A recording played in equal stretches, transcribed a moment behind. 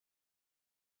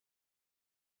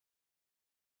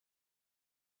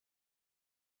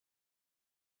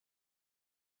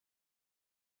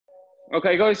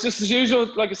Okay, guys, just as usual,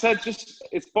 like I said, just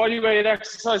it's body weight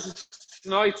exercises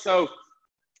tonight, so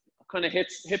kind of hip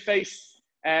base.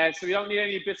 So we don't need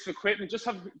any bits of equipment. Just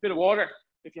have a bit of water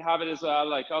if you have it as well.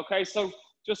 Like, okay, so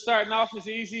just starting off is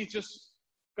easy. Just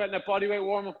getting a body weight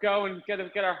warm up going, get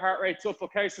our heart rates up.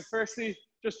 Okay, so firstly,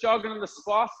 just jogging on the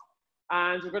spot,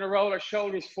 and we're going to roll our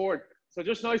shoulders forward. So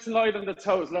just nice and light on the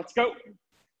toes. Let's go.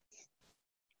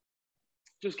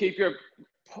 Just keep your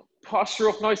posture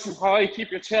up nice and high.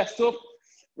 Keep your chest up.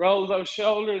 Roll those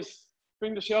shoulders.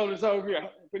 Bring the shoulders over you.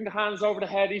 Bring the hands over the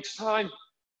head each time.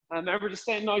 And remember to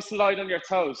stay nice and light on your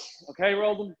toes. Okay,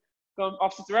 roll them going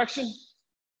opposite direction.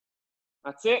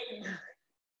 That's it.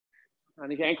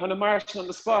 And again, kind of marching on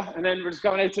the spot. And then we're just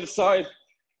going out to the side.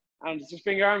 And just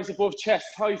bring your arms above chest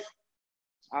height.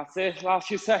 That's it. Last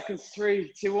few seconds.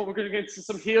 3, 2, 1. We're going to get into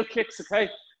some heel kicks, okay?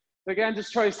 So again,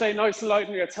 just try to stay nice and light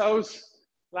on your toes.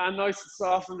 Land nice and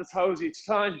soft on the toes each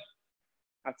time.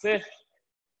 That's it.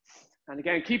 And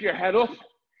again, keep your head up.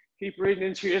 Keep breathing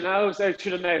in through your nose, out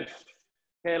through the mouth.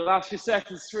 Okay, last few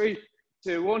seconds. 3,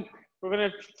 2, 1. We're going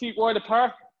to keep wide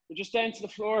apart. We're just down to the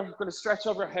floor. We're going to stretch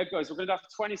over our head, guys. We're going to do that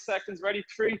for 20 seconds. Ready?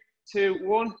 3, 2,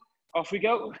 1. Off we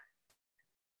go.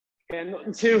 Again,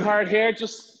 nothing too hard here.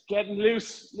 Just getting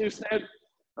loose out.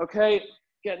 Okay,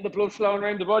 getting the blood flowing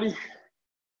around the body.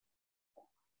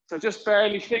 So just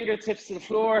barely fingertips to the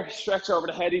floor. Stretch over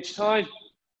the head each time.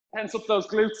 Tense up those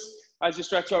glutes as you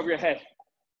stretch over your head.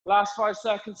 Last 5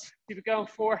 seconds. Keep it going.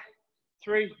 4,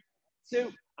 3,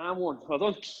 2, and 1. Well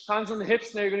done. Hands on the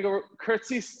hips. Now you're going to go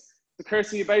curtsies. The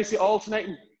curtsy, you're basically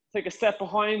alternating. Take a step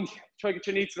behind. Try to get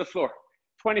your knee to the floor.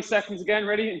 20 seconds again.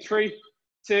 Ready? In 3,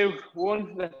 2,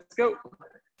 1. Let's go.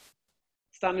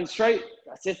 Standing straight.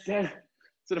 That's it there.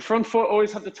 So the front foot,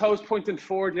 always have the toes pointing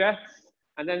forward, yeah?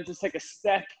 And then just take a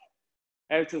step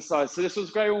out to the side. So this was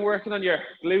great when working on your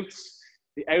glutes,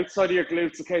 the outside of your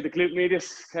glutes, okay? The glute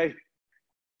medius, okay?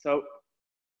 So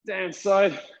down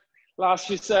side. Last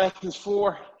few seconds.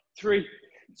 4, 3,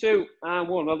 2, and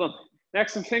 1. Well done.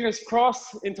 Next one, fingers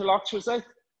crossed, interlock, should I say.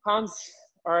 Hands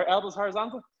or elbows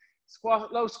horizontal.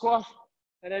 Squat, low squat,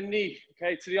 and then knee,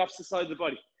 okay, to the opposite side of the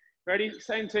body. Ready?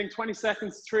 Same thing, 20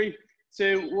 seconds. 3,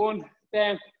 2, 1,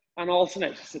 down, and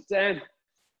alternate. Sit down,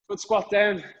 good squat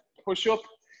down, push up,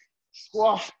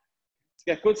 squat.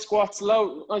 Get good squats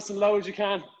low, nice and low as you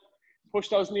can. Push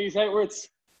those knees outwards,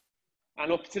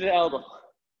 and up to the elbow.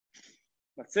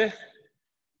 That's it.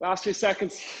 Last few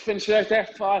seconds, finish it out there.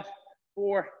 5,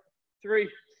 4, 3,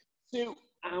 2,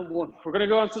 and 1. We're going to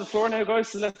go onto the floor now, guys.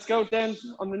 So let's go down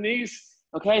on the knees.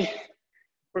 Okay.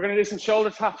 We're going to do some shoulder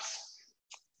taps.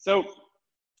 So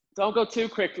don't go too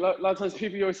quick. A lot of times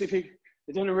people you always see people,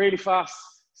 they're doing it really fast.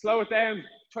 Slow it down.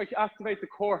 Try to activate the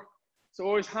core. So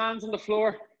always hands on the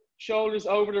floor, shoulders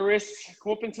over the wrists.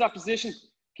 Come up into that position.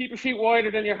 Keep your feet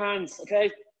wider than your hands, okay?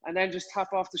 And then just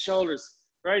tap off the shoulders,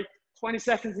 right? 20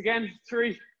 seconds again.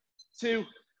 3, 2,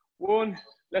 1.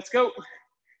 Let's go.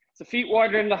 So feet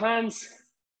wider than the hands.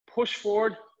 Push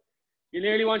forward. You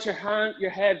nearly want your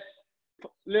head a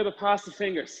little bit past the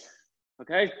fingers,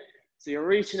 okay? So you're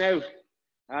reaching out.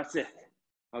 That's it,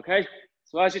 okay?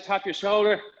 So as you tap your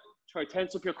shoulder, try to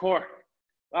tense up your core.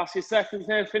 Last few seconds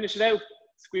now, finish it out.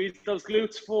 Squeeze those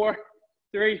glutes. 4,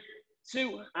 3,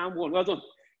 2, and 1. Well done.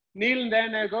 Kneeling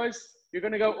down now, guys. You're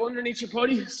going to go underneath your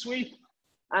body, sweep,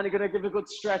 and you're going to give a good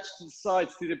stretch to the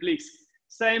sides, to the obliques.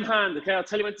 Same hand, okay? I'll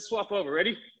tell you when to swap over.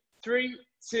 Ready? 3,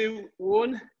 2,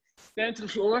 1. Down to the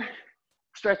floor.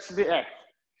 Stretch to the air.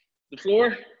 The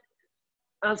floor,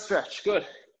 and stretch. Good.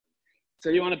 So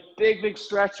you want a big, big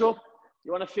stretch up.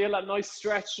 You want to feel that nice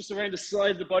stretch just around the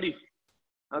side of the body.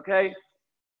 Okay?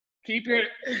 Keep your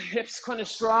hips kind of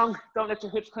strong. Don't let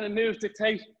your hips kind of move,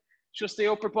 dictate just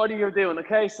the upper body you're doing.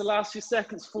 Okay? So last few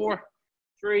seconds. 4,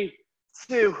 3,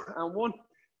 2, and 1.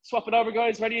 Swap it over,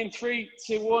 guys. Ready? In 3,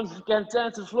 2, 1. Again,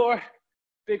 down to the floor.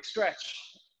 Big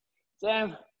stretch.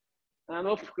 Down and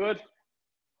up. Good.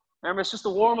 Remember, it's just a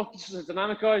warm-up. It's just a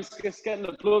dynamic, guys. Just getting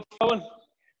the blood flowing.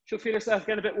 Should feel yourself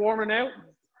getting a bit warmer now.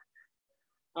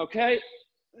 Okay.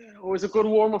 Always a good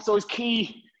warm-up. It's always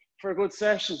key for a good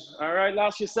session. All right.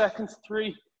 Last few seconds.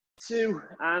 3, 2,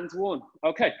 and 1.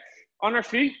 Okay. On our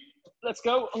feet. Let's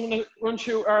go. I'm going to run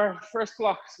through our first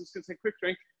block. So I'm just going to take a quick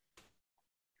drink.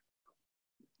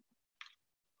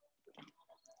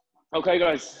 Okay,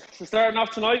 guys. So starting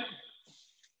off tonight,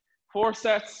 4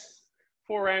 sets.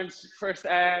 4 rounds, first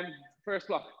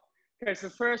block. Okay, so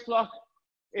first block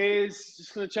is,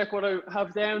 just gonna check what I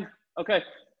have down. Okay,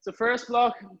 so first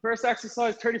block, first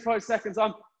exercise, 35 seconds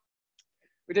on.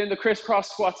 We're doing the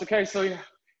crisscross squats, okay? So you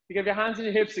give your hands on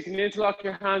your hips, you can interlock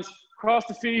your hands, cross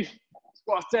the feet,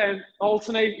 squat down,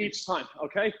 alternate each time,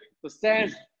 okay? So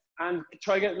stand and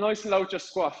try to get nice and low with your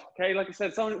squat. Okay, like I said,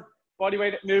 it's only body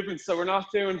weight movements, so we're not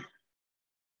doing,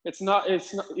 it's not,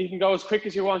 you can go as quick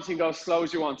as you want, you can go as slow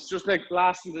as you want. It's just like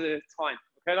lasting the time.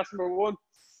 Okay, that's number one.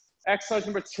 Exercise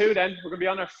number two, then, we're gonna be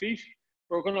on our feet.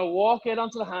 We're gonna walk it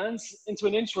onto the hands into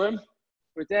an inchworm.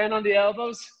 We're down on the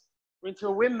elbows. We're into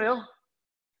a windmill.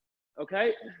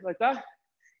 Okay, like that.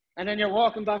 And then you're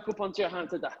walking back up onto your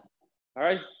hands like that. All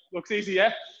right, looks easy,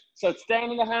 yeah? So it's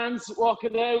down on the hands, walk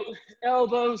it out,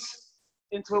 elbows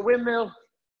into a windmill.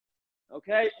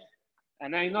 Okay,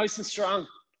 and then nice and strong,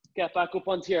 get back up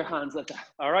onto your hands like that.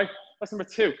 All right, that's number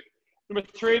two. Number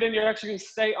three, then you're actually gonna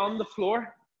stay on the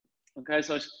floor. Okay,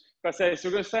 so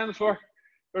we're gonna stay on the floor.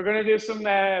 We're gonna do some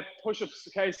push-ups,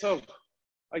 okay? So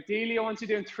ideally, I want you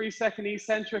doing 3-second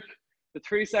eccentric, the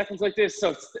 3 seconds like this. So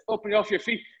it's up and off your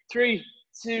feet. 3,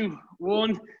 2,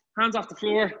 1, hands off the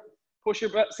floor. Push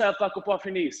yourself back up off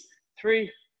your knees. 3,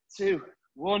 2,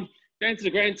 1, down to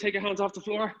the ground, take your hands off the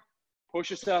floor,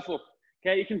 push yourself up.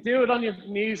 Okay, you can do it on your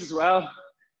knees as well.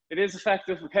 It is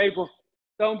effective, okay, but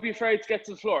don't be afraid to get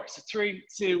to the floor. So 3,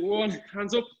 2, 1,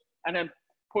 hands up, and then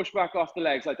push back off the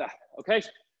legs like that, okay?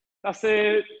 That's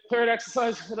the third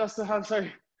exercise. What else do I have?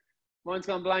 Sorry, mine's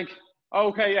gone blank.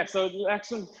 Okay, yeah, so the next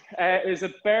one is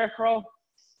a bear crawl.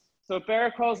 So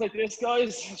bear crawls like this,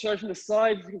 guys. I'll show you from the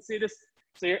side, if you can see this.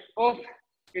 So you're up,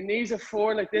 your knees are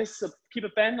forward like this, so keep a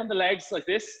bend on the legs like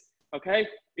this, okay?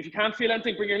 If you can't feel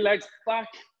anything, bring your legs back,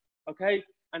 okay?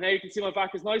 And now you can see my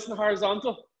back is nice and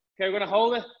horizontal. Okay, we're gonna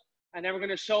hold it, and then we're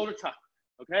gonna shoulder tap,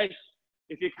 okay?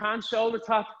 If you can't shoulder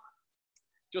tap,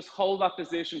 just hold that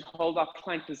position, hold that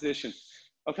plank position.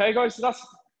 Okay, guys, so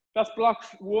that's block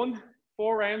 1,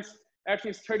 4 rounds.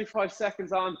 Everything's 35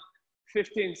 seconds on,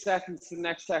 15 seconds to the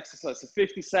next exercise. So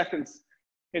 50 seconds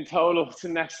in total to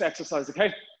the next exercise, okay?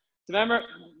 So remember,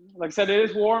 like I said, it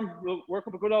is warm. We'll work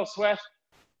up a good old sweat.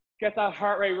 Get that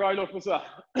heart rate right up as well.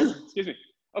 Excuse me.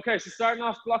 Okay, so starting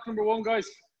off block number 1, guys.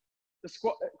 The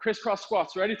crisscross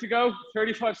squats. Ready to go?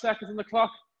 35 seconds on the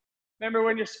clock. Remember,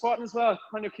 when you're squatting as well,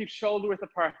 kind of keep shoulder width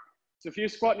apart. So if you're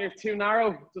squatting, you're too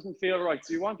narrow, it doesn't feel right.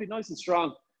 So you want to be nice and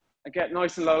strong and get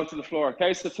nice and low to the floor.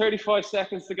 Okay, so 35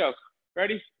 seconds to go.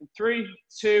 Ready? 3,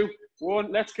 2,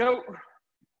 1, let's go.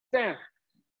 Down.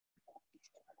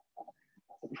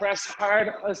 Press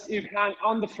hard as you can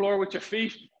on the floor with your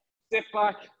feet. Sit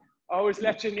back. Always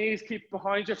let your knees keep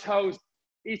behind your toes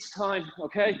each time,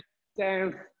 okay?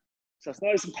 Down. So it's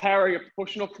nice and power. You're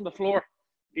pushing up from the floor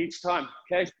each time,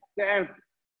 okay? Down.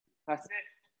 That's it.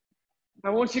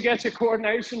 And once you get your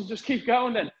coordination, just keep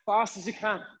going then, fast as you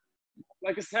can.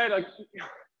 Like I said,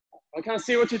 I can't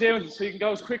see what you're doing, so you can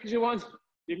go as quick as you want.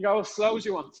 You can go as slow as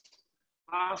you want.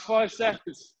 5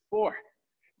 seconds. 4,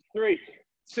 3,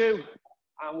 2,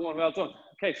 and 1. Well done.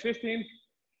 Okay, 15.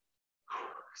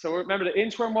 So remember the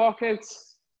inchworm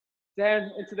walkouts,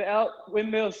 down into the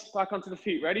windmills, back onto the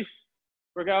feet. Ready?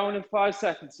 We're going in 5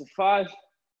 seconds. So 5,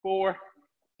 4,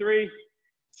 3,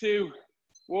 2,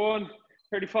 1.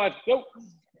 35. Go.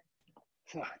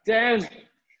 So down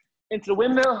into the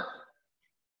windmill,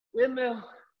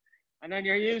 and then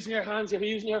you're using your hands. You're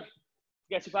using your to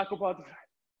get you back up on the floor.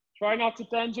 Try not to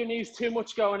bend your knees too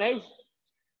much going out.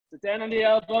 So down on the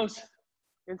elbows,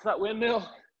 into that windmill.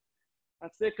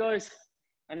 That's it, guys.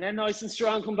 And then nice and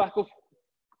strong, come back up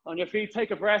on your feet.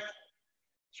 Take a breath.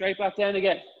 Straight back down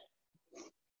again.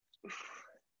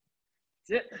 That's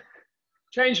it.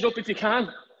 Change it up if you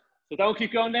can. So don't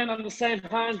keep going down on the same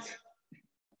hand.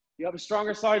 You have a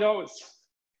stronger side always.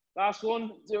 Last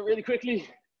one, do it really quickly.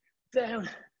 Down,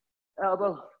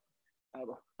 elbow,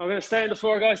 elbow. I'm gonna stay on the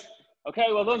floor, guys. Okay,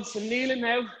 well done. So kneeling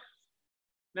now.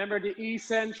 Remember the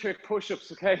eccentric push-ups,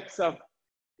 okay? So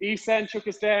eccentric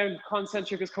is down,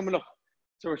 concentric is coming up.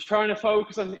 So we're trying to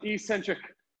focus on the eccentric,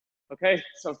 okay?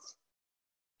 So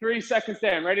 3 seconds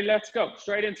down, ready, let's go.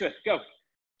 Straight into it, go.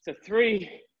 So 3,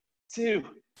 2,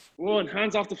 1,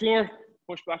 hands off the floor,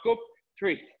 push back up.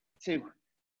 3, 2,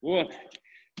 1,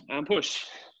 and push.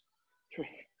 3,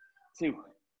 2,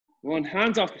 1,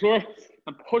 hands off the floor,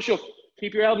 and push up.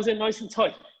 Keep your elbows in nice and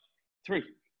tight. 3,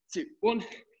 2, 1,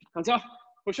 hands off,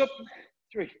 push up.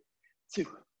 3, 2,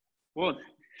 1,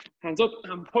 hands up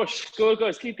and push. Good,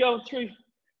 guys, keep going. 3,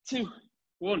 2,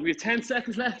 1. We have 10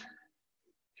 seconds left.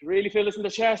 Really feel this in the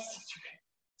chest.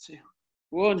 3, 2,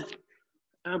 1,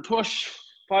 and push.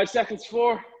 5 seconds.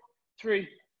 4, 3,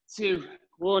 2,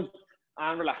 1,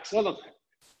 and relax. Well done.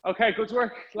 Okay, good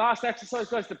work. Last exercise,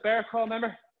 guys, the bear crawl,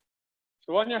 remember?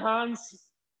 So on your hands,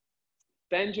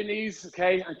 bend your knees,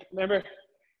 okay? And remember,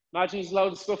 imagine there's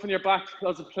loads of stuff on your back,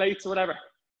 loads of plates or whatever.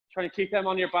 Trying to keep them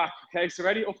on your back, okay? So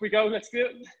ready? Up we go. Let's do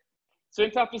it. So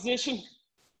into that position,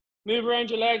 Move around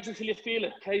your legs until you feel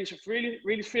it, okay? You should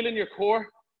really feel in your core,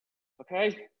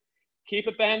 okay? Keep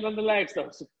a bend on the legs though,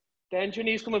 so bend your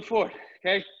knees coming forward,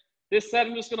 okay? This set,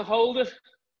 I'm just gonna hold it,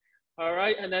 all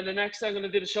right? And then the next set, I'm gonna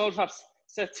do the shoulder taps.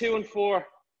 Set 2 and 4,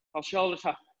 I'll shoulder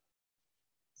tap.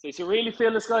 So you should really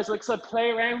feel this, guys. Like I said, play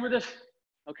around with it,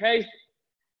 okay?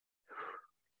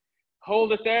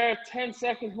 Hold it there, 10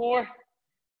 seconds more.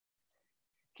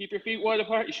 Keep your feet wide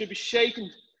apart. You should be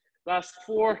shaking. Last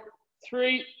 4,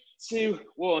 3, 2,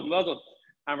 1. Well done.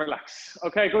 And relax.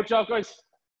 Okay, good job, guys.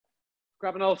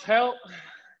 Grab an old towel.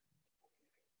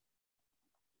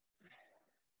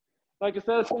 Like I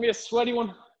said, it's gonna be a sweaty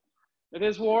one. It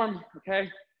is warm,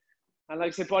 okay? And like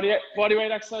I said, body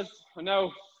weight exercise. I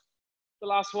know the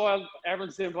last while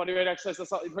everyone's doing body weight exercise.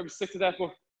 That's not, you probably sick to death,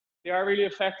 but they are really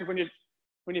effective when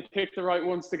you pick the right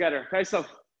ones together. Okay, so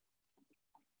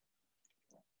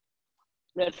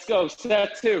let's go.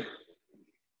 Set 2.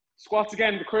 Squats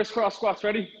again, the crisscross squats.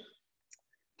 Ready?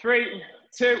 3,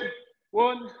 2,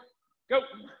 1, go.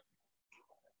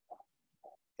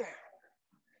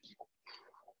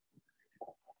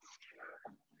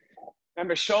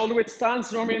 Remember, shoulder width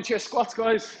stance normally into your squats,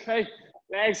 guys. Okay,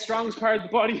 legs, strongest part of the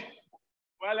body.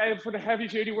 Well able for the heavy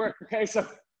duty work. Okay, so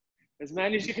as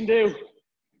many as you can do.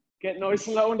 Get nice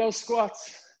and low in those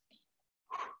squats.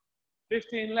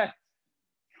 15 left.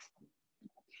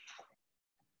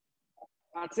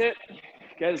 That's it.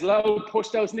 Get as low, push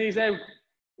those knees out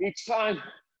each time.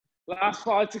 Last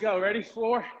 5 to go. Ready?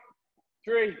 4,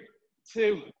 3,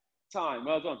 2, time.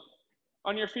 Well done.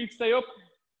 On your feet, stay up.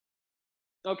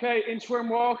 Okay, inchworm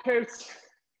walkouts,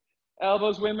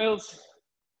 elbows, windmills,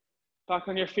 back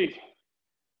on your feet.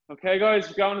 Okay, guys,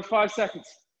 we're going in 5 seconds.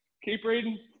 Keep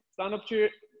breathing. Stand up,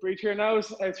 breathe through your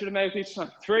nose, out through the mouth each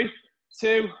time. 3,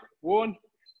 2, 1.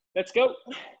 Let's go.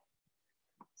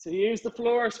 So use the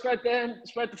floor, spread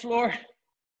the floor.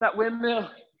 That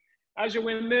windmill. As you're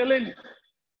windmilling,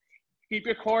 keep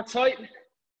your core tight.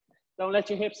 Don't let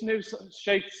your hips move,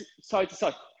 shake side to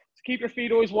side. So keep your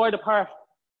feet always wide apart.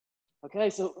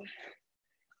 Okay, so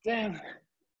down.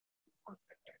 1,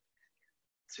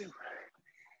 2.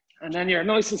 And then you're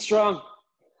nice and strong.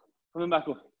 Coming back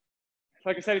up.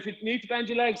 Like I said, if you need to bend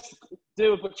your legs,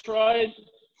 do it, but try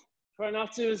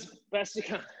not to as best you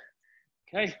can.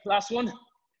 Okay, last one.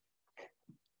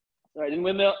 All right, in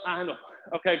windmill and up.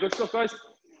 Okay, good stuff, guys.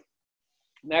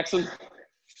 Next one.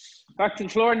 Back to the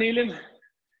floor, kneeling.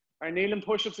 Our kneeling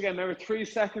push-ups again. Remember, 3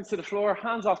 seconds to the floor,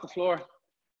 hands off the floor.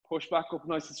 Push back up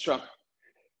nice and strong.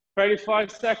 Ready, 5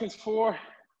 seconds, 4,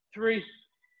 3,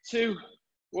 2,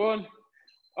 1.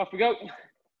 Off we go.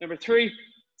 Number 3,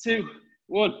 2,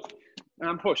 1.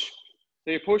 And push.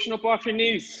 So you're pushing up off your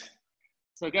knees.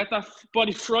 So get that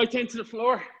body right into the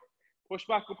floor. Push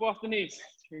back up off the knees.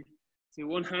 3, 2,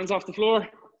 1. Hands off the floor.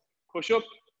 Push up.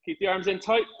 Keep the arms in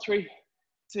tight. 3,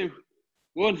 2,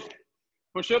 1.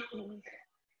 Push up. 3, 2,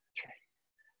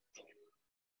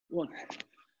 1.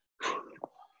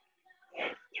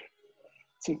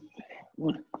 2,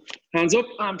 1. Hands up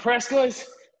and press, guys.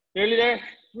 Nearly there.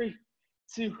 3,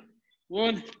 2,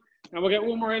 1. And we'll get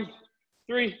one more in.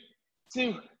 3,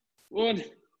 2, 1.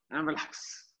 And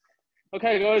relax.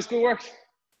 Okay, guys, good work.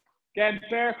 Again,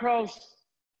 bear crawls.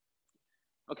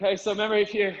 Okay, so remember,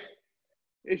 if you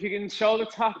can shoulder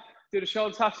tap, do the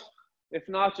shoulder tap. If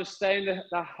not, just stay in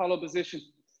that hollow position.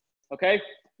 Okay,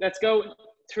 let's go.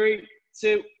 3,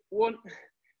 2, 1.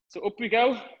 So up we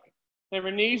go.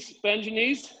 Remember, knees, bend your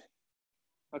knees.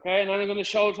 Okay, and then I'm going to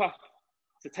shoulder tap.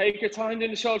 So take your time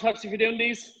doing the shoulder taps if you're doing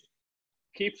these.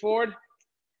 Keep forward.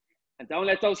 And don't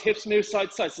let those hips move side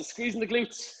to side. So squeezing the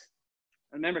glutes.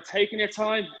 And remember, taking your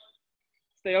time.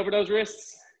 Stay over those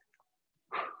wrists.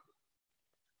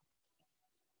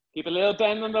 Keep a little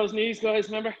bend on those knees, guys,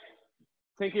 remember.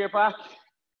 Think of your back.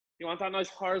 You want that nice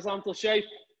horizontal shape.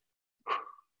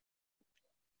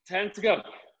 10 to go.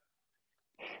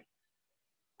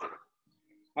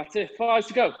 That's it, 5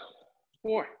 to go.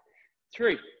 4,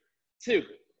 3, 2,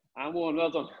 and 1.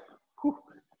 Well done. Whew.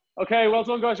 Okay, well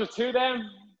done, guys. There's 2 down.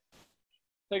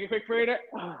 Take a quick breather.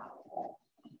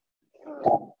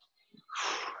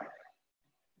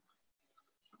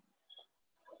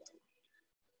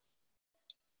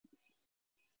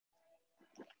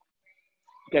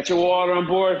 Get your water on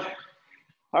board.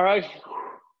 All right.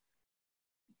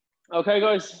 Okay,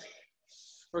 guys.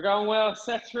 We're going well.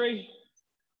 Set 3.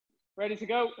 Ready to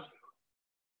go.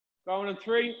 Going in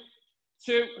 3,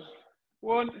 2,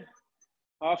 1.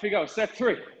 Off you go. Set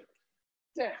 3.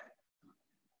 There.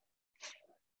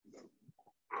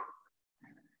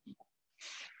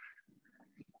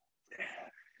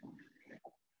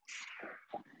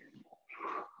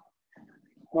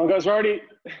 Well, guys, we're already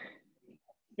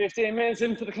 15 minutes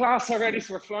into the class already,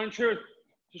 so we're flying through it.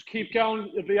 Just keep going,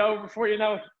 it'll be over before you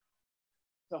know it.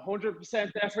 It's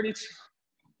 100% effort each,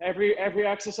 every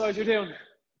exercise you're doing.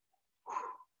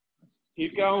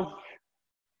 Keep going.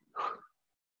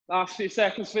 Last few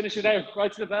seconds, finish it out,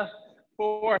 right to the bell.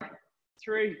 4,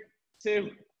 3,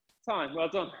 2, time, well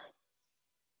done.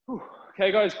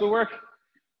 Okay guys, good work.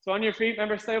 So on your feet,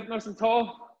 remember, stay up nice and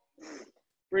tall.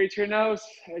 Breathe through your nose,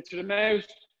 out through the mouth.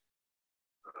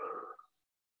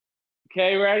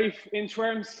 Okay, ready?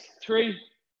 Inchworms. 3,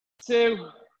 2,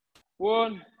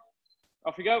 1.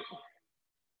 Off we go.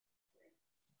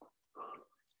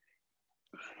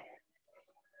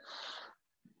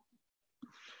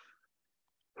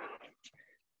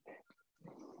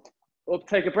 Up,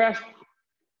 take a breath.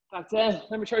 Back down.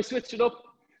 Let me try to switch it up.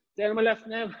 Down on my left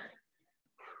now.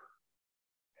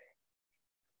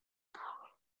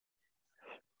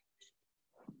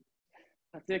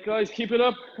 That's it, guys. Keep it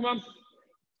up. Come on.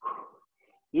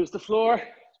 Use the floor.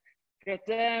 Get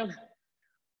down.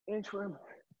 Inchworm.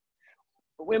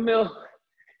 Windmill.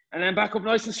 And then back up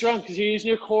nice and strong because you're using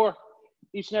your core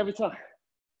each and every time.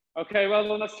 Okay, well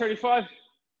done. That's 35.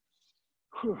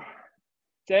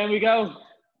 Down we go.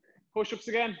 Push-ups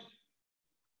again.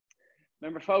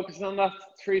 Remember, focusing on that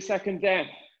 3-second down.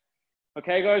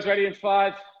 Okay, guys, ready in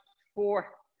 5, 4,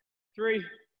 3,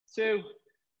 2,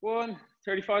 1.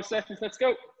 35 seconds, let's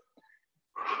go.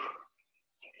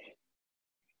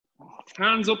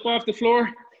 Hands up off the floor,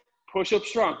 push up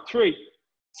strong. 3,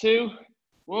 2,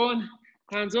 1,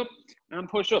 hands up and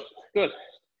push up. Good.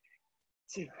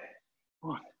 2,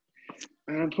 1,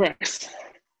 and press.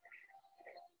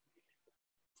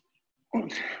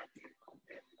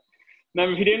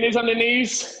 Remember, if you didn't use on the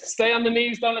knees, stay on the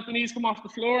knees, don't let the knees come off the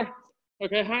floor.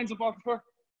 Okay, hands up off the floor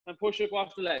and push up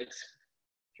off the legs.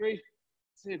 3,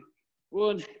 2,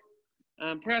 1,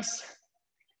 and press.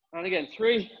 And again,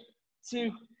 3,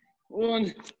 2,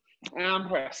 1, and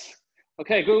press.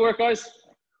 Okay, good work, guys.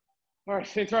 All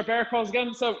right, into our bear crawls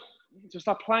again. So just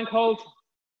that plank hold.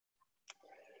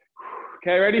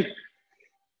 Okay, ready?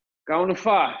 Going to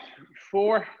 5,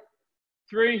 4,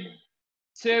 3,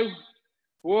 2,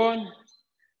 1.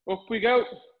 Up we go.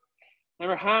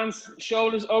 Remember, hands,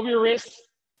 shoulders over your wrists.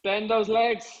 Bend those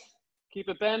legs. Keep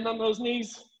a bend on those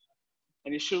knees.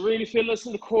 And you should really feel this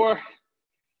in the core.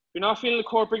 If you're not feeling the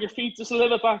core, bring your feet just a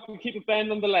little bit back and keep a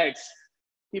bend on the legs.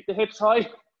 Keep the hips high,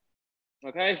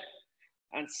 okay?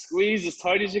 And squeeze as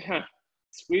tight as you can.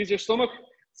 Squeeze your stomach,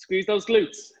 squeeze those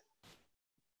glutes.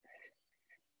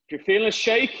 If you're feeling a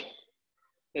shake,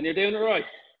 then you're doing it right. If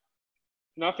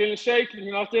you're not feeling a shake, then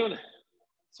you're not doing it.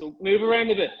 So move around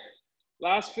a bit.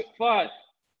 Last 5,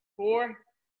 4,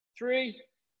 3,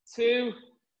 2,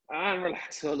 and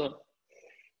relax. Well done.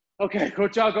 Okay,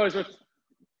 good job, guys. We're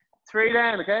 3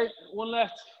 down, okay? 1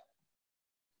 left.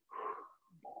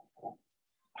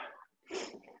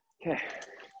 Okay.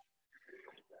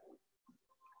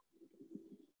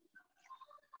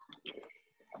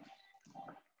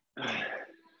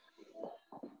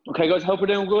 Okay, guys, hope we're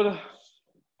doing good.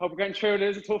 Hope we're getting through it. It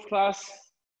is a tough class.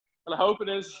 Well, I hope it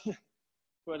is.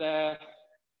 But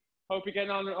hope you're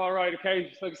getting on all right,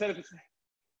 okay? Like I said, if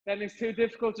anything's too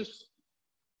difficult, just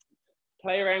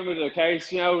play around with it, okay?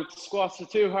 So, you know, squats are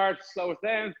too hard, slow it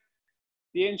down.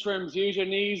 The interims, use your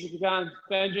knees if you can,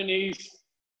 bend your knees.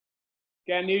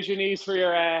 Again, use your knees for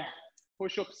your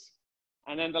push-ups.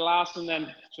 And then the last one,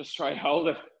 then just try hold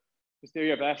it. Just do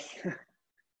your best.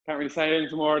 Can't really say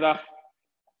anything more of that.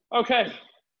 Okay,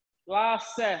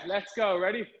 last set, let's go,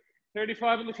 ready?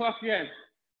 35 on the clock again.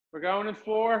 We're going in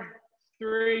 4,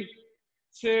 3,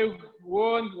 2,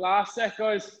 1. Last set,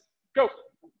 guys, go.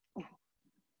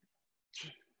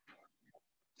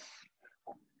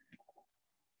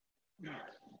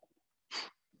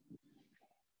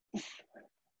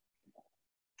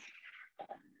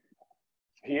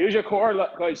 Use your core,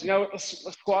 guys. You know,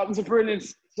 squatting's a brilliant,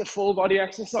 it's a full body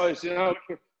exercise. You know,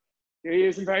 you're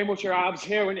using very much your abs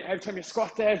here when every time you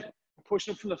squat down, you're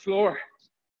pushing up from the floor,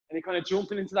 and you're kind of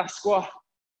jumping into that squat.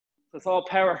 So it's all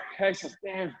power. Okay, so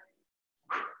down.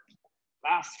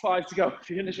 Last 5 to go.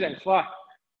 Finish it in 5,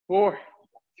 4,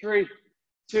 3,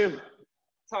 2.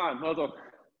 Time. Well done.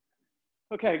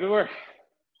 Okay, good work.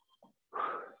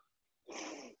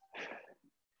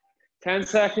 10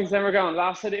 seconds, then we're going.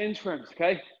 Last set of inchworms,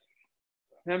 okay?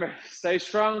 Remember, stay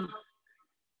strong.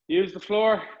 Use the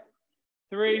floor.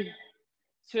 3,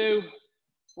 2,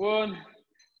 1.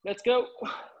 Let's go.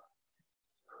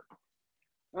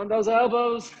 On those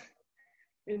elbows,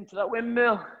 into that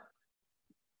windmill.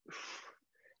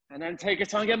 And then take your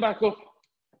time, get back up.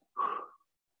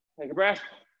 Take a breath.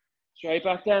 Straight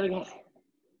back down again.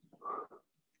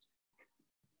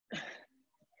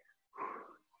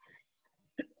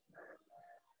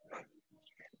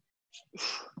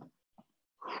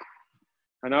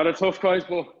 I know they're tough, guys,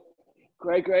 but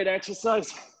great, great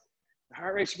exercise. The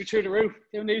heart rate should be through the roof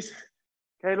doing these.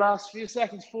 Okay, last few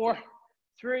seconds. 4,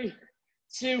 3,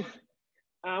 2,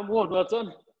 and 1. Well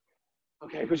done.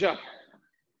 Okay, good job.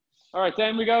 All right,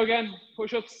 then we go again.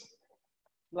 Push-ups.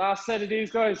 Last set of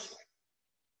these, guys.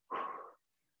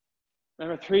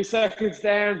 Remember, 3 seconds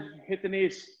down. Hit the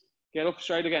knees. Get up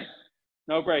straight again.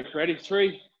 No break. Ready?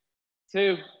 3,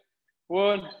 2,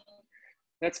 1.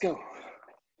 Let's go.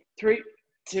 3,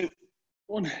 2,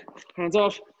 1. Hands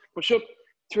off. Push up.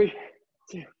 3,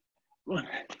 2, 1.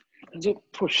 Hands up.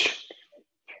 Push.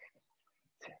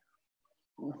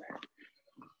 1.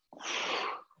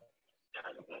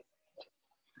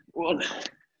 1.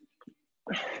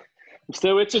 I'm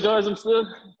still with you, guys. I'm still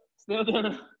doing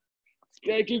it.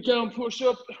 Okay, keep going. Push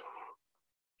up.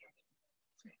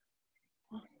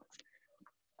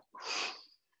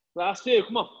 Last few.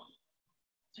 Come on.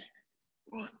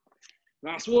 1.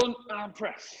 Last one, and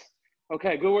press.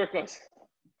 Okay, good work, guys.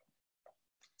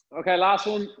 Okay, last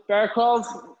one, bear crawls.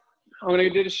 I'm gonna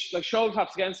do this like shoulder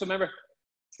taps again. So remember,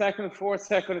 second and fourth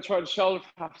set, gonna try the shoulder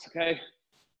taps, okay?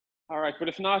 All right, but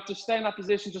if not, just stay in that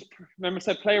position. Just remember,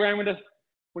 play around with it.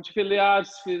 Once you feel the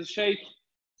abs, feel the shake,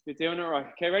 you're doing it right.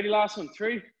 Okay, ready, last one.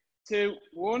 3, 2,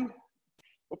 1.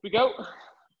 Up we go.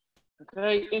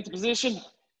 Okay, into position.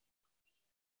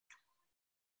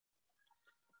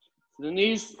 So the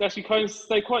knees actually kind of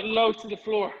stay quite low to the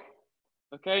floor.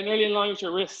 Okay, nearly in line with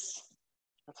your wrists.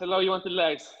 That's how low you want the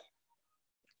legs.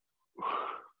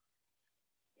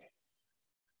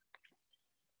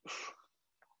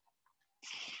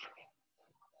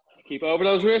 Keep over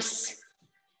those wrists.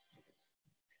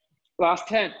 Last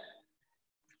 10.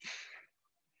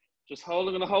 Just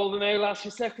holding and holding now, last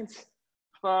few seconds.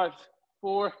 5,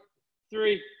 4,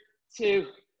 3, 2,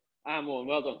 and 1.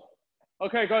 Well done.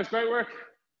 Okay, guys, great work.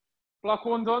 Block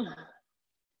 1 done.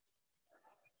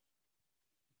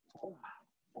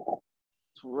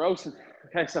 It's roasting.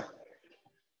 Okay, so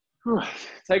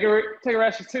take a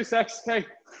rest for 2 seconds, okay?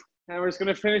 And we're just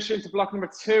going to finish into block number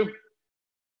 2.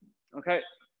 Okay.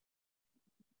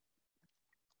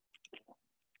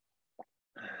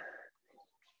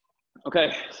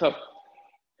 Okay, so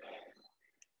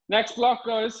next block,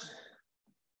 guys,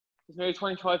 is nearly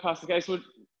 25 past. Okay, so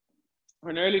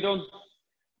we're nearly done.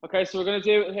 Okay, so we're going to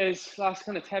do his last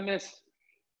kind of 10 minutes.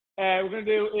 We're going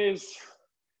to do is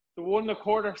the 1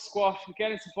 1/4 squat. We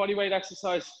get into body weight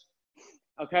exercise.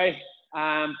 Okay,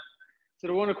 so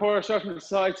the 1 1/4 start from the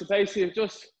side. So basically,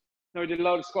 just we did a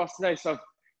load of squats today. So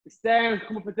it's down,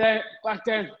 come up and down, back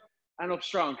down, and up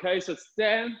strong. Okay, so it's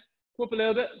down, come up a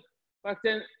little bit, back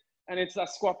down, and into that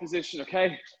squat position.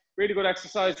 Okay, really good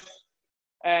exercise.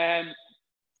 Again,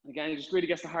 it just really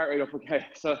gets the heart rate up. Okay,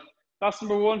 so that's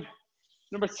number 1.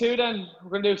 Number 2, then we're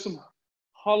going to do some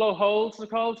hollow holds, they're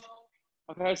called.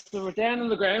 Okay, so we're down on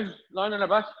the ground, lying on our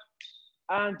back,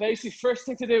 and basically, first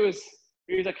thing to do is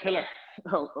use a killer.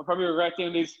 Oh, I'll probably regret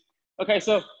doing these. Okay,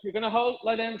 so you're going to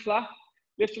lie down flat,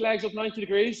 lift your legs up 90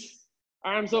 degrees,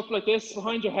 arms up like this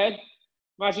behind your head.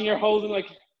 Imagine you're holding like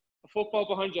a football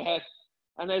behind your head,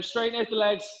 and now straighten out the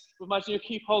legs. Imagine you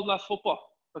keep holding that football.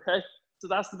 Okay, so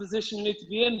that's the position you need to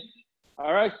be in.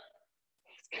 All right,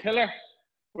 it's killer.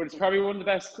 But it's probably one of the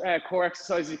best core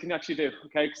exercises you can actually do,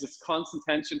 okay? Because it's constant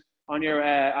tension on your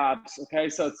abs, okay?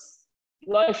 So it's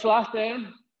lie flat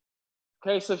down,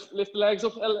 okay? So lift the legs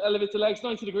up, elevate the legs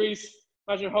 90 degrees.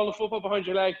 Imagine you're holding a football behind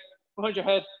your leg, behind your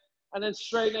head, and then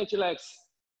straighten out your legs,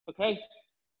 okay?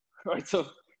 All right, so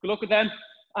good luck with them.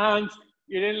 And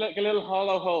you're in like a little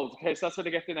hollow hold, okay? So that's where they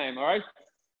get the name, all right?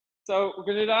 So we're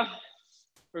gonna do that.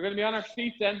 We're gonna be on our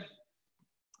feet then.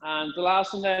 And the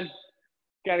last one then,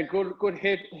 get a good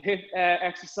HIIT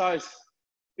exercise.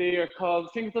 They're called, I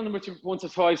think I've done them with you once or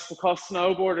twice. They're called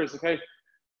snowboarders, okay?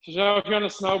 So you know, if you're on a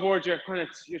snowboard,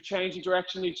 you're changing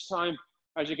direction each time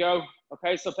as you go.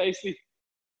 Okay, so basically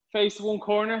face one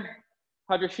corner,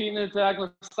 have your feet in a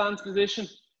diagonal stance position.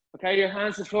 Okay, your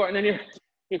hands to the floor, and then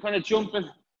you're kind of jumping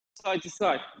side to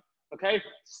side. Okay,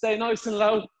 stay nice and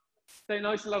low,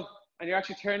 and you're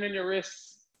actually turning your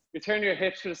wrists, you're turning your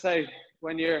hips, should I say,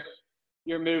 when you're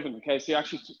moving. Okay, so you're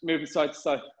actually moving side to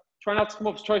side. Try not to come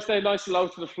up, try to stay nice and low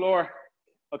to the floor.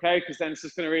 Okay, because then it's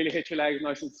just going to really hit your legs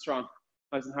nice and strong,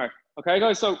 nice and hard. Okay,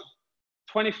 guys, so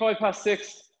 25 past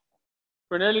 6.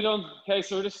 We're nearly done. Okay,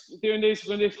 so we're just doing these.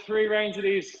 We're going to do 3 rounds of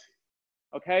these.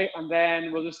 Okay, and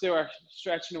then we'll just do our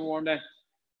stretching and warm down,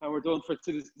 and we're done for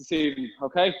this evening.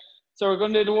 Okay, so we're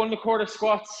going to do the 1 1/4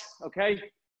 squats. Okay,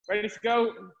 ready to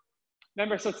go.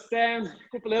 Remember, so it's down,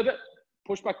 up a little bit,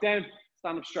 push back down,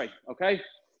 stand up straight. Okay,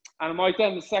 and I might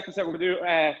then the second set we're going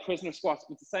to do prisoner squats,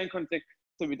 but it's the same kind of thing.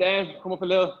 So be down, come up a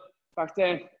little, back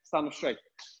down, stand up straight.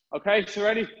 Okay, so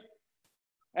ready?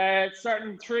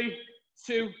 Starting 3,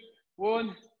 2,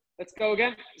 1. Let's go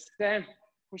again. Just down,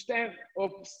 push down, up,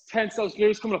 tense those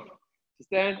glutes coming up. Just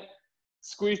down,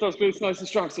 squeeze those glutes nice and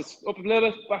strong. So it's up a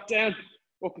little bit, back down,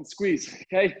 up and squeeze.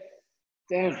 Okay,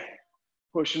 down,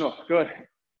 pushing up. Good.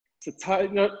 So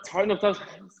tighten up those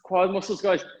quad muscles,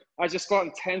 guys. As you squat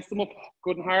and tense them up,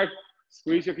 good and hard.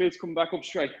 Squeeze your glutes, come back up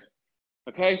straight.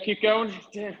 Okay, keep going.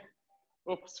 Down,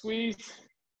 up, squeeze.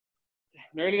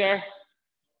 Nearly there.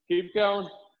 Keep going.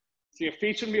 So your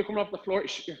feet shouldn't be coming off the floor.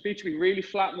 Your feet should be really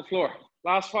flat on the floor.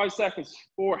 Last 5 seconds.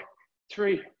 4,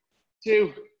 3,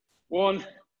 2, 1,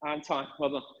 and time.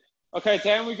 Well done. Okay,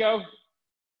 down we go.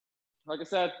 Like I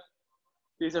said,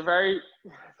 these can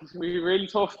be really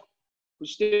tough. But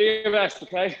just do your best,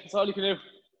 okay? That's all you can do.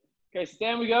 Okay, so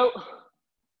down we go.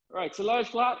 Right, so lie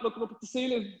flat, looking up at the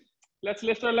ceiling. Let's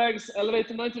lift our legs, elevate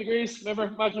them 90 degrees. Remember,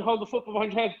 imagine hold the football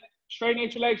behind your head. Straighten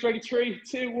out your legs, ready, 3,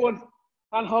 2, 1,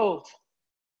 and hold.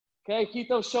 Okay, keep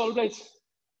those shoulder blades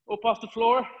up off the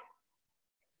floor.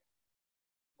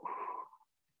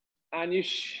 And you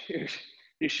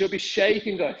should be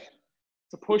shaking, guys.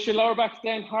 So push your lower back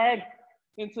down hard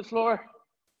into the floor.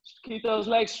 Just keep those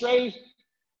legs straight.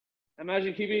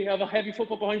 Imagine you have a heavy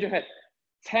football behind your head.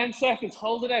 10 seconds,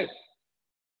 hold it out.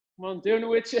 Come on, doing it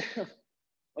with you.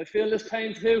 I feel this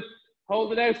pain too.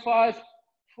 Hold it out, 5,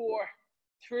 4,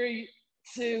 3,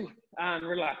 2, and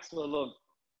relax. Well done.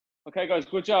 Okay, guys,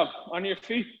 good job. On your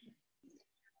feet.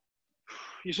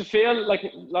 You should feel like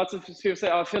lots of people say,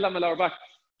 oh, I feel that in my lower back.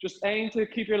 Just aim to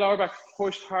keep your lower back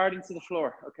pushed hard into the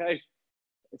floor, okay?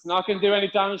 It's not going to do any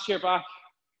damage to your back.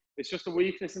 It's just a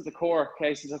weakness in the core,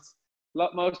 okay? So that's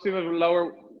most people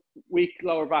have weak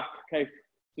lower back, okay?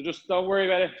 So just don't worry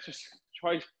about it. Just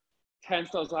try to tense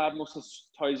those ab muscles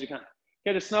as tight as you can.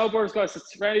 Okay, the snowboarders, guys,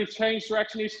 it's ready to change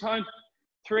direction each time.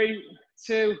 3,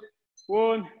 2,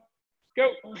 1,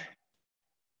 go.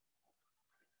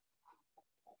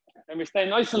 And we stay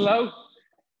nice and low.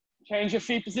 Change your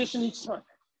feet position each time.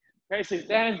 Okay, so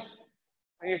down,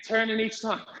 and you're turning each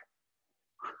time.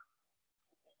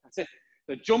 That's it.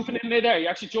 So jumping in midair,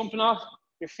 you're actually jumping off.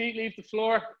 Your feet leave the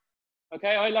floor.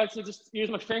 Okay, I like to just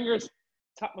use my fingers,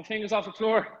 tap my fingers off the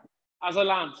floor as I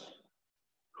land.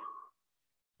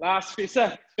 Last few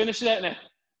seconds, finish it out now.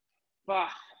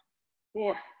 5,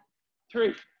 4,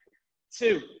 3,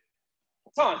 2,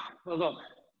 time. Well done.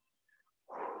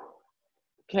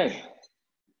 Okay.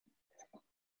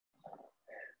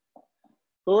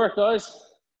 Good work, guys.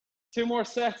 2 more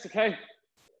sets, okay?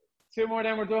 2 more,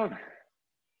 then we're done.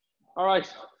 All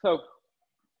right, so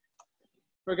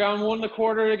we're going 1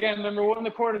 1/4 again. Remember, 1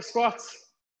 1/4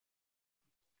 squats.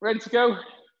 Ready to go?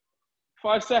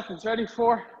 5 seconds. Ready?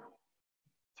 4,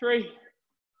 3,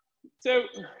 2,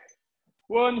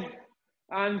 1,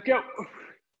 and go.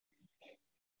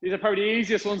 These are probably the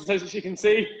easiest ones, as you can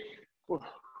see.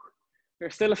 They're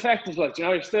still effective, like, you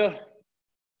know,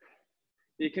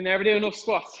 you can never do enough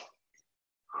squats.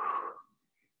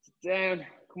 Down,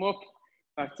 come up,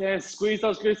 back down, squeeze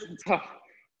those glutes at the top.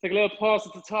 Take a little pause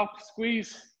at the top,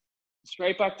 squeeze,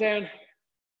 straight back down,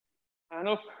 and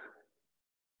up.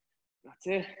 That's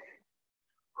it.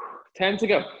 10 to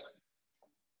go.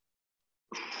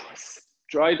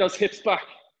 Drive those hips back.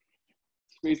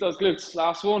 Squeeze those glutes.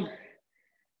 Last one.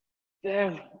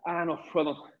 Down and up. Well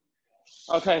done.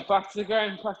 Okay, back to the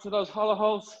ground, back to those hollow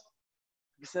holds.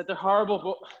 Like I said, they're horrible,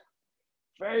 but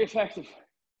very effective.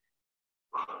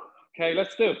 Okay,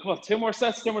 let's do it. Come on, 2 more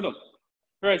sets, then we're done.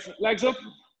 All right, so legs up,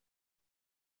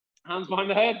 hands behind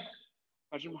the head.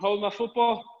 Imagine holding that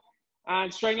football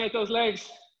and straighten out those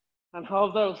legs and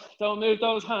hold those. Don't move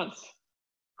those hands.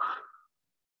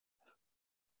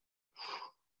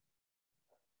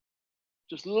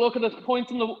 Just look at the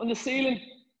point on the ceiling.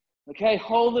 Okay,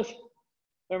 hold it.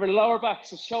 Over the lower back,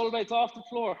 so shoulder blades off the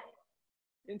floor.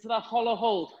 Into that hollow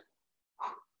hold.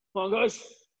 Come on, guys.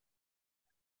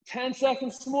 10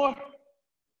 seconds more.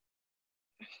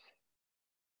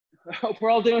 I hope we're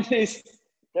all doing these.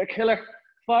 They're killer.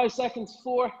 5 seconds.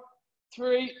 4,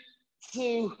 3,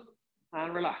 2,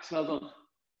 and relax. Well done.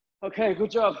 Okay,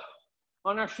 good job.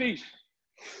 On our feet.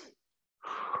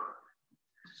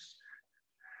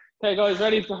 Okay, guys,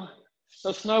 ready?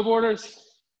 So snowboarders.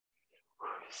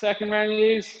 Second round of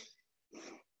these.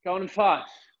 Going in 5,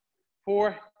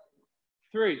 4,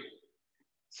 3,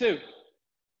 2,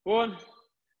 1.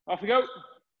 Off we go.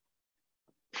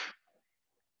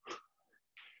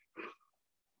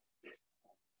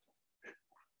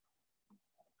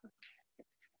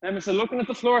 And so looking at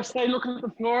the floor, stay looking at the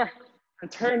floor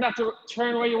and turn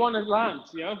where you want to land,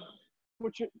 you know?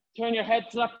 turn your head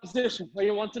to that position where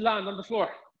you want to land on the floor.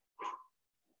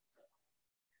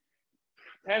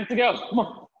 10 to go, come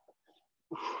on.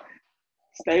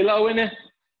 Stay low in it.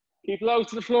 Keep low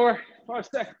to the floor. 5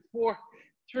 seconds, 4,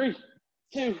 3,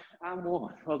 2, and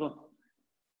 1. Well done.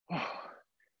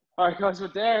 All right, guys,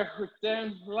 we're there. We're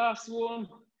down, last one,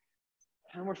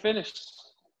 and we're finished.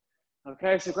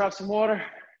 Okay, so grab some water.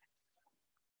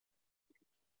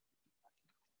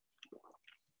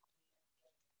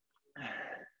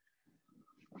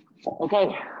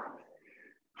 Okay.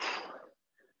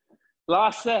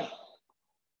 Last set.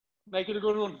 Make it a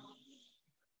good one.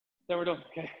 Then we're done.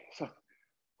 Okay, so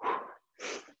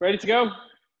ready to go?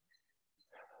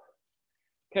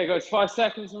 Okay, guys, 5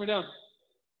 seconds and we're done.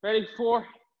 Ready? 4,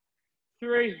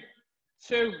 3,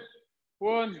 2,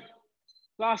 1.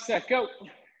 Last set, go.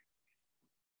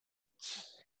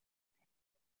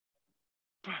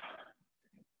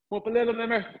 Up a little,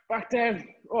 remember, back down,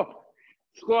 up,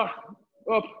 squat,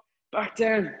 up, back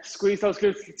down, squeeze those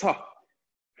glutes to the top.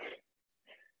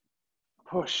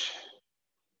 Push.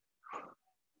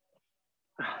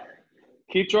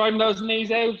 Keep driving those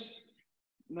knees out.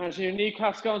 Imagine your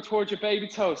kneecaps going towards your baby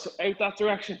toes, so out that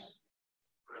direction.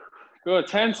 Good,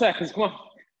 10 seconds, come on.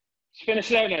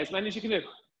 Finish it out now, as many as you can do.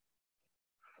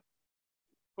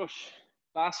 Push.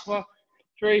 Last one,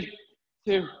 3,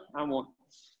 2, and 1.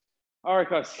 All right,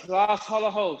 guys, last hollow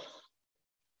hold.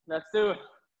 Let's do it.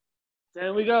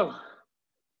 Down we go.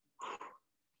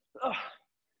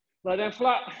 Lie down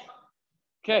flat.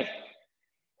 Okay,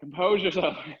 compose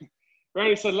yourself.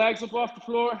 Ready, so legs up off the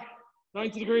floor,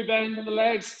 90-degree bend in the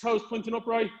legs, toes pointing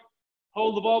upright.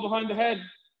 Hold the ball behind the head.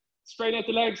 Straighten out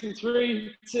the legs in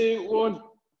 3, 2, 1,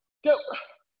 go.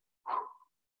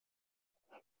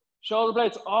 Shoulder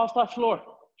blades off that floor.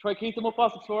 Try keep them up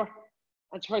off the floor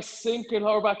and try sink your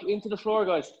lower back into the floor,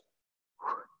 guys.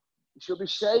 You should be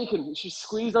shaking. You should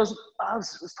squeeze those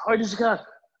abs as tight as you can.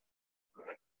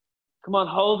 Come on,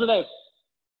 hold it out.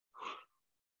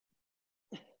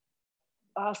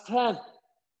 Last 10.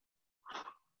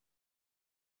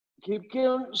 Keep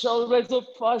going. Shoulder blades up.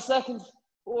 5 seconds.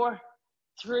 4,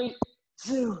 3,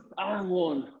 2, and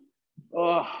 1.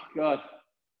 Oh, God.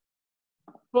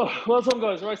 Oh, well done,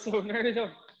 guys. Right, so we're nearly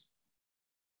done.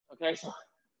 Okay, so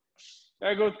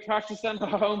very good. Practice them at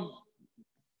home.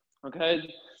 Okay,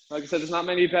 like I said, there's not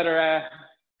many better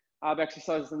ab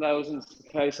exercises than those.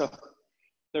 Okay, so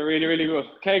they're really, really good.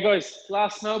 Okay, guys,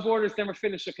 last snowboarders, then we're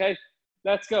finished. Okay,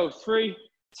 let's go. 3,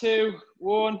 2,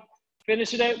 1.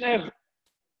 Finish it out now.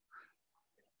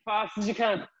 Fast as you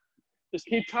can. Just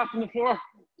keep tapping the floor.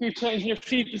 Keep changing your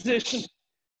feet position.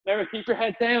 Never keep your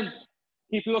head down.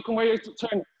 Keep looking where you're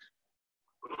turning.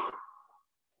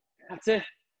 That's it.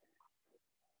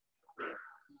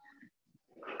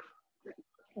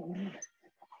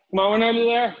 Come on, we're nearly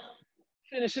there.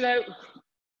 Finish it out.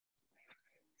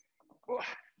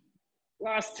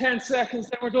 Last 10 seconds,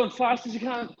 then we're done. Fast as you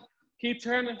can. Keep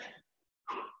turning.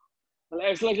 The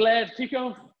legs like lead. Keep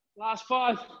going. Last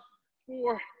 5,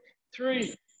 4,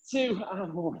 3, 2,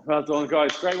 and 1. Well done,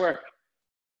 guys. Great work.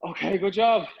 Okay, good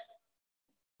job.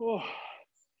 Oh,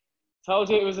 told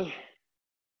you it was a.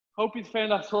 Hope you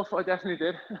found that tough. I definitely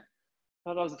did.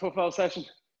 That was a tough old session.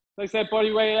 Like I said,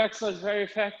 body weight exercise is very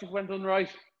effective when done right.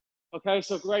 Okay,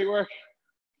 so great work.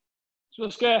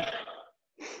 Just get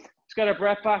our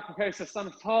breath back. Okay, so stand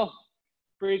up tall.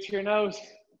 Breathe through your nose,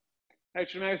 out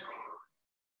through your mouth.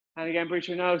 And again, breathe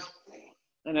through your nose.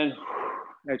 And then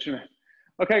out through your mouth.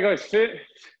 Okay, guys,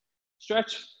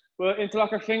 stretch. We'll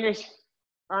interlock our fingers.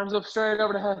 Arms up straight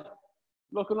over the head.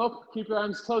 Looking up, keep your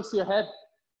arms close to your head.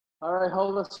 All right,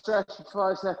 hold a stretch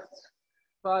for 5 seconds.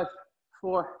 5,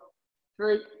 4,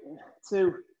 3,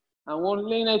 2, and 1.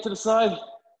 Lean out to the side.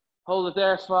 Hold it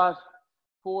there. 5,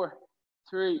 4,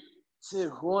 3, 2,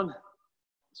 1.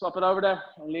 Swap it over there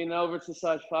and lean over to the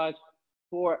side. 5,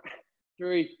 4,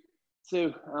 3,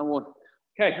 2, and 1.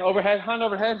 Okay, overhead, hand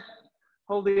overhead.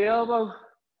 Hold the elbow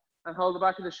and hold the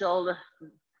back of the shoulder.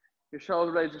 Your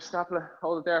shoulder blade, your scapula.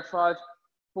 Hold it there. 5,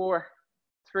 4,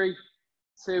 3,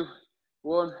 2,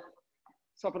 1.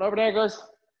 Swap it over there, guys.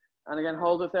 And again,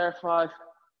 hold it there. 5,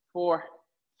 4,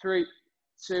 3,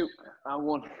 2, and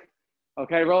 1.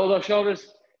 Okay, roll those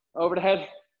shoulders over the head.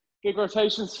 Big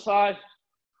rotations. 5,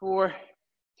 4,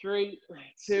 3,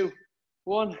 2,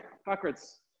 1.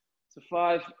 Backwards. So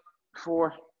 5,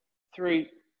 4, 3,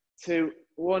 2,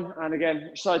 1. And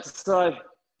again, side to side.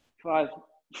 5,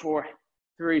 4,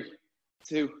 3,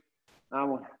 2,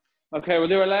 and 1. Okay, we'll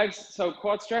do our legs. So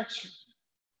quad stretch.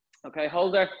 Okay,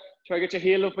 hold there. Try to get your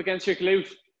heel up against your glute.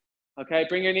 Okay,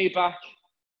 bring your knee back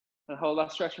and hold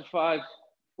that stretch for 5,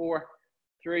 4,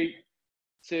 3,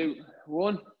 2,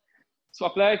 1.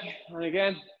 Swap leg, and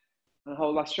again, and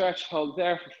hold that stretch. Hold it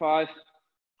there for 5,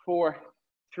 4,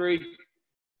 3,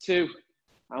 2,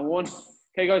 and 1.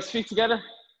 Okay, guys, feet together.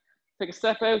 Take a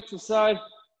step out to the side.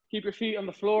 Keep your feet on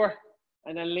the floor,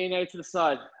 and then lean out to the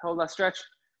side. Hold that stretch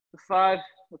for 5,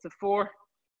 that's a 4,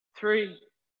 3,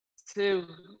 2,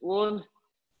 1,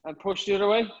 and push the other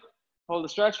way. Hold the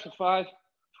stretch for 5,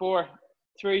 4,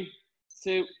 3,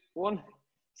 2, 1.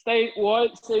 Stay wide,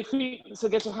 stay feet, so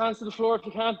get your hands to the floor if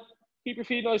you can. Keep your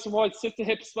feet nice and wide, sit the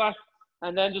hips back,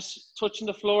 and then just touching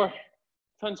the floor.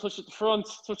 Try and touch at the front,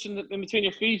 touching in between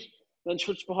your feet, then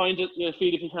touch behind it, your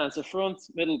feet if you can. So front,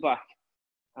 middle, back.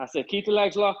 That's it. Keep the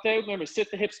legs locked out. Remember, sit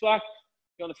the hips back.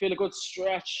 You're going to feel a good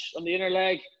stretch on the inner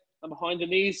leg and behind the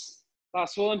knees.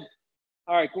 Last one.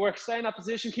 All right, good work. Stay in that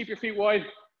position. Keep your feet wide.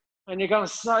 And you're going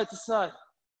side to side.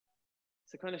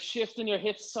 So kind of shifting your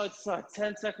hips side to side.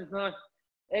 10 seconds now.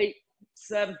 8,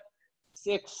 7,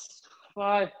 6,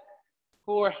 5,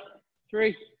 4,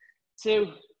 3,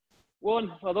 2,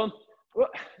 1. Well done.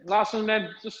 Last one then.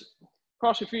 Just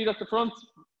cross your feet up the front.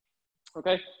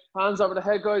 Okay. Hands over the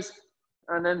head, guys.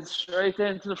 And then straight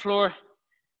into the floor.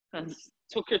 And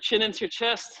tuck your chin into your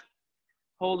chest.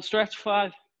 Hold the stretch.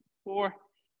 5, 4,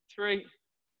 3,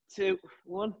 2,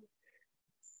 1.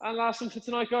 And last one for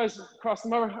tonight, guys. Cross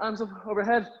them over, arms up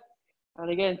overhead. And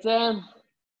again, down.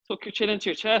 Tuck your chin into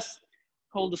your chest.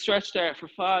 Hold the stretch there for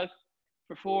 5,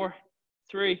 for 4,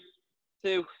 3,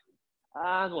 2,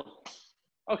 and 1.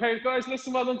 Okay, guys,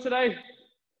 listen, well done today.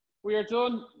 We are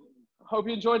done. Hope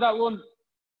you enjoyed that one.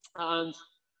 And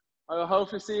I will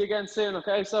hopefully see you again soon,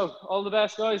 okay? So, all the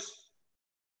best, guys.